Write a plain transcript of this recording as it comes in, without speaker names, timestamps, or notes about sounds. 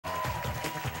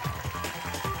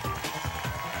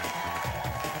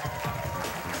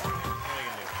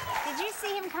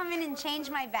and change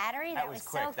my battery? That was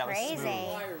quick. so That was crazy.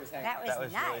 smooth. That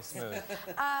was nuts. Really smooth.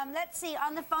 Let's see.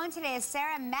 On the phone today is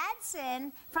Sarah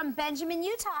Madsen from Benjamin,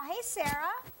 Utah. Hey,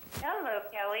 Sarah. Hello,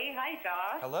 Kelly. Hi,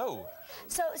 Josh. Hello.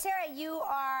 So, Sarah, you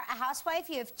are a housewife.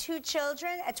 You have 2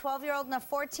 children, a 12-year-old and a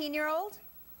 14-year-old.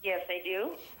 Yes, I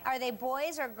do. Are they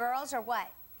boys or girls or what?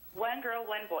 1 girl,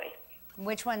 1 boy.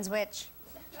 Which one's which?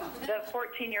 The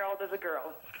 14-year-old is a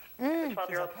girl. The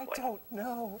 12-year-old is a boy. I don't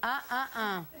know.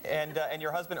 And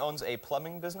your husband owns a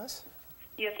plumbing business?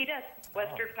 Yes, he does.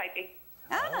 Western Piping.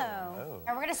 Oh.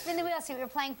 And we're going to spin the wheel, see what you're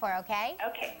playing for, okay?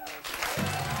 Okay.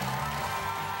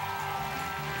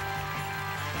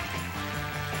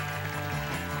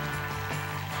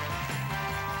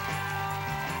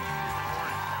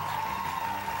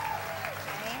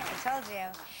 I told you.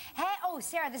 Hey, oh,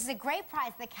 Sarah, this is a great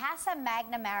prize. The Casa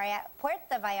Magna Marriott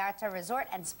Puerto Vallarta Resort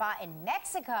and Spa in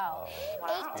Mexico.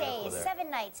 8 days,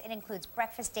 7 nights. It includes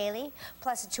breakfast daily,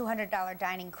 plus a $200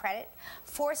 dining credit,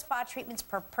 4 spa treatments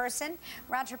per person,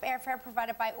 round-trip airfare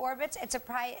provided by Orbitz. It's a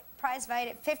prize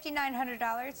valued at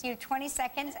 $5,900. You have 20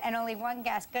 seconds and only 1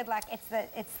 guess. Good luck. It's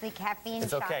the caffeine shot.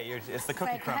 It's okay. It's the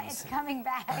cookie crumbs. It's coming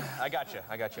back. I got you.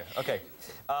 Okay.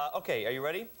 Okay, are you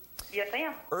ready? Yes, I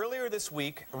am. Earlier this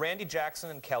week, Randy Jackson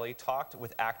and Kelly talked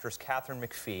with actress Katharine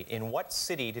McPhee. In what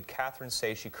city did Katharine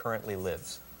say she currently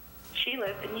lives? She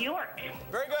lives in New York.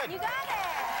 Very good. You got it.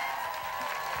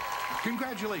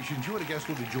 Congratulations, you and a guest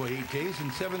will enjoy 8 days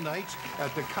and 7 nights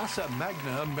at the Casa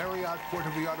Magna Marriott Puerto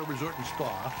Vallarta Resort and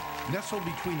Spa, nestled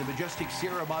between the majestic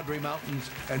Sierra Madre Mountains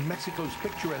and Mexico's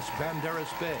picturesque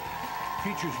Banderas Bay.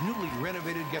 Features newly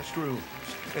renovated guest rooms,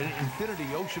 an infinity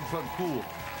oceanfront pool,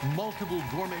 multiple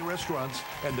gourmet restaurants,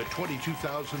 and the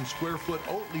 22,000 square foot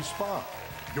Oatly Spa.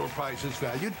 Your prize is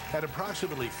valued at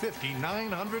approximately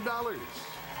 $5,900.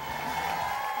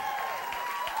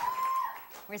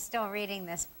 We're still reading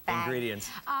this bag. Ingredients.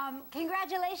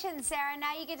 Congratulations, Sarah.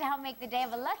 Now you get to help make the day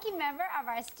of a lucky member of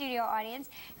our studio audience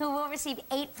who will receive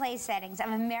 8 place settings of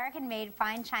American-made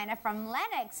fine china from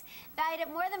Lenox, valued at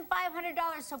more than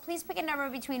 $500. So please pick a number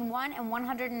between 1 and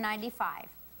 195.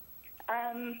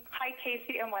 Hi,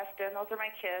 Casey and Weston. Those are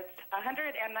my kids.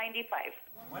 195.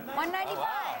 195. Oh,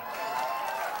 wow.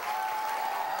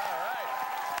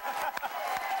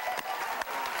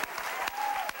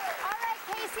 All right,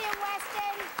 Casey and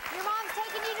Weston, your mom's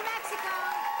taking you to Mexico.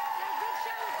 Have a good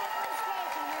show with Nicholas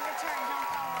Cage when we return.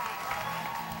 Don't go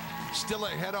away. Still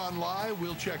ahead on Live,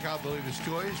 we'll check out the latest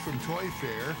toys from Toy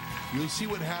Fair. You'll see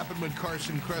what happened when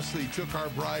Carson Kressley took our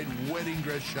bride wedding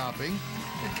dress shopping.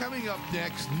 And coming up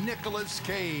next, Nicholas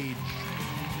Cage.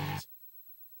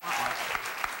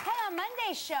 Hey, on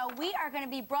Monday's show, we are going to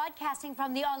be broadcasting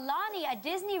from the Aulani, a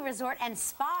Disney resort and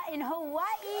spa in Hawaii.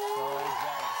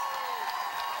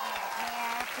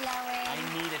 Hair flowing. I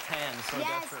need a tan so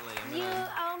desperately.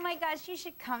 Oh my gosh, you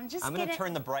should come. I'm going to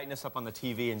turn the brightness up on the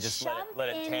TV and just let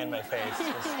it tan my face.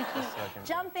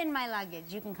 Jump in my luggage.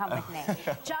 You can come with me.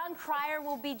 John Cryer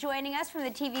will be joining us from the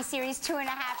TV series 2.5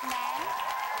 Men.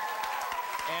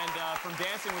 And from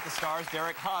Dancing with the Stars,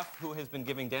 Derek Huff, who has been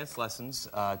giving dance lessons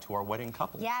to our wedding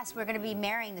couple. Yes, we're going to be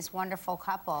marrying this wonderful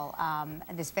couple,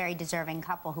 this very deserving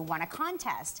couple who won a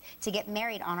contest to get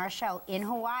married on our show in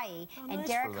Hawaii. Nice and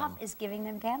Derek Huff is giving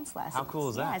them dance lessons. How cool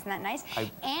is that? Yeah, isn't that nice?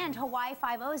 And Hawaii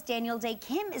Five-O's Daniel Day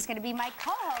Kim is going to be my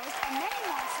co-host, and many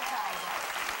more surprises.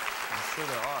 I'm sure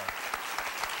there are.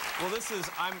 Well, this is,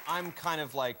 I'm kind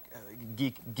of like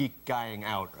geek-guying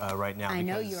out right now. I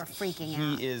know you're freaking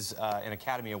out. He is an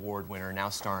Academy Award winner, now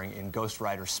starring in Ghost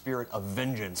Rider Spirit of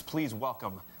Vengeance. Please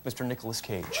welcome Mr. Nicolas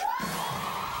Cage.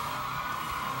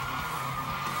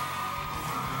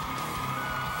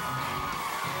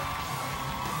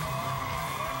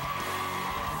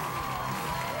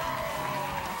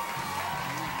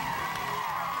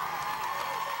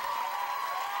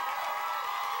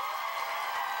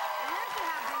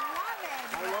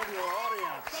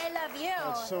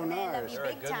 So nice. They love you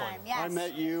big time. Yes. I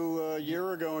met you a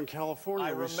year ago in California. I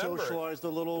remember. We socialized a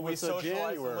little with January. We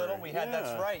socialized a little. We had,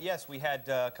 that's right, yes. We had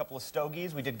a couple of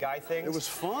stogies. We did guy things. It was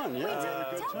fun,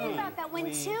 yeah. Wait, tell me about that.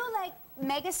 When two, like,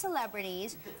 mega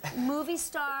celebrities, movie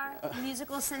star,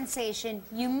 musical sensation,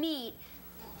 you meet,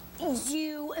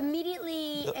 you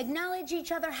immediately acknowledge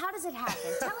each other. How does it happen?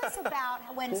 Tell us about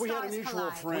when we stars had a mutual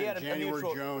collide. friend, January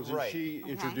Jones, and she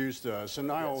introduced us.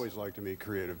 And I always like to meet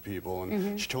creative people.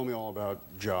 And she told me all about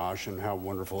Josh and how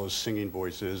wonderful his singing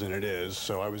voice is, and it is.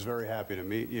 So I was very happy to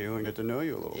meet you and get to know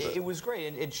you a little bit. It was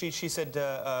great. And she said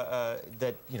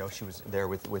that, you know, she was there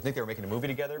with Nick. They were making a movie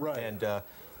together. Right. And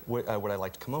would I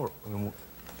like to come over?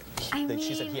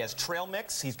 She said he has trail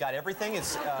mix. He's got everything.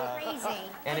 It's crazy.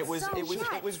 And it was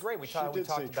great. We talked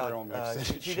about about.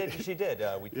 She did.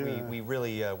 We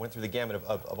really went through the gamut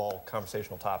of all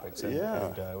conversational topics. And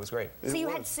it was great. So you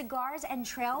had cigars and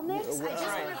trail mix? I just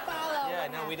want to follow. Yeah,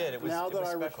 no, we did. It was. Now that I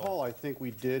special. recall, I think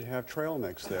we did have trail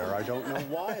mix there. I don't know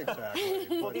why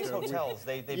exactly. Well, these hotels,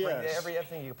 they bring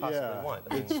everything you could possibly want.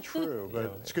 I mean, it's true, but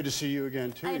it's good to see you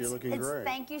again too. You're looking great.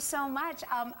 Thank you so much.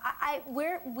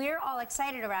 We're all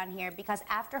excited around here because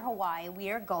after Hawaii, we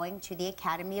are going to the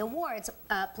Academy Awards,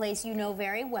 a place you know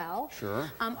very well. Sure.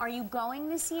 Are you going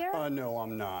this year? No,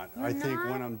 I'm not. You're I think not?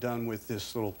 when I'm done with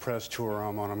this little press tour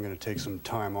I'm on, I'm going to take some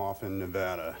time off in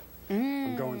Nevada.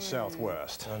 I'm going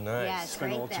southwest. Oh, nice. Yeah, it's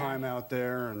Spend a great little there. time out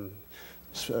there and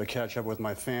catch up with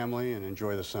my family and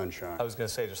enjoy the sunshine. I was going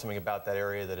to say there's something about that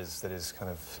area that is kind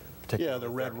of particularly. Yeah, the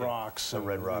red rocks. The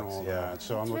red rocks. And all yeah. that.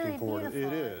 So I'm It's looking really forward to it. It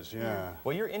beautiful. is, yeah.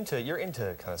 Well, you're into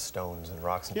kind of stones and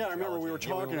rocks. And Yeah, I remember we were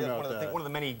geology. talking about that. One of the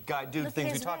many Look things at we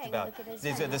his talked ring, about. look at his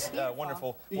This ring. It's beautiful.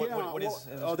 wonderful. Yeah, What is?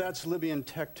 oh, that's Libyan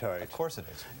Tektite. Of course it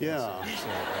is. Yeah.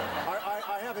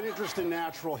 I have an interest in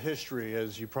natural history,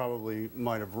 as you probably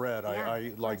might have read.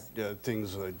 I like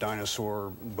things like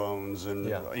dinosaur bones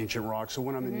and ancient rocks. So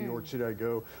when I'm in New York City, I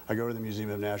go to the Museum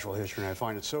of Natural History, and I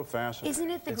find it so fascinating.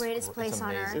 Isn't it the greatest place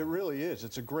on earth? It really is.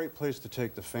 It's a great place to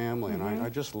take the family, and I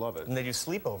just love it. And they do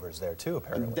sleepovers there too,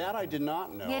 apparently. That I did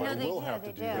not know. Yeah, no, I they will do, have they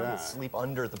to do do. that. Sleep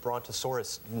under the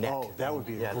Brontosaurus neck. Oh, that would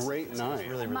be a great night. It's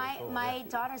really cool. My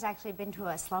daughter's actually been to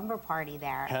a slumber party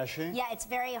there. Has she? Yeah, it's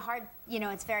very hard. You know,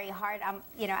 it's very hard.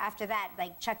 After that,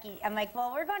 like I'm like,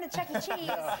 well, we're going to Chuck E.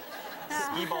 Cheese.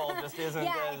 Skee ball just isn't.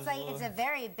 Yeah, it's a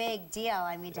very big deal.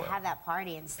 I mean, to have that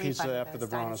party and sleep Pizza under after those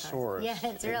the Brontosaurus. dinosaurs. Yeah,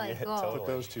 it's really cool. totally. Put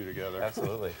those two together.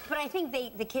 Absolutely. But I think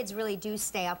the kids really do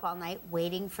stay up all night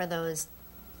waiting for those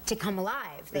to come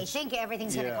alive. They think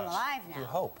everything's going to come alive now. You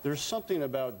hope. There's something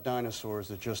about dinosaurs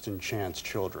that just enchants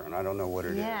children. I don't know what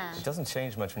it is. Yeah. It doesn't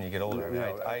change much when you get older.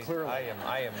 No, clearly.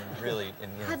 I am really.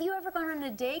 Have you ever gone on a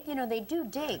dig? You know, they do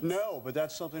digs. No, but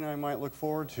that's something I might look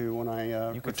forward to when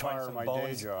I You could find retire some my day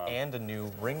bones job. and a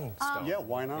new ring stone. Yeah,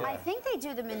 why not? I think they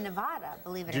do them in Nevada,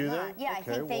 believe it Do or they? not. Yeah, I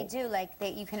Okay, think they do. Like,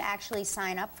 you can actually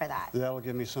sign up for that. That'll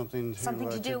give me something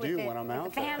to Do with when I'm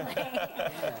out the there. family.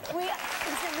 we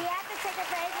have to take a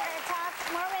break. We're going to talk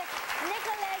more with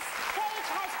Nicholas Cage.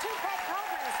 Has two pet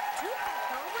cobras. Two pet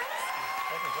cobras?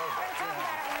 We're going to talk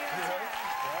about it when we return.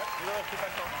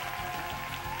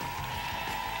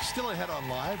 Still ahead on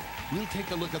Live, we'll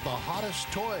take a look at the hottest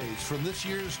toys from this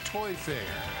year's Toy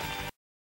Fair.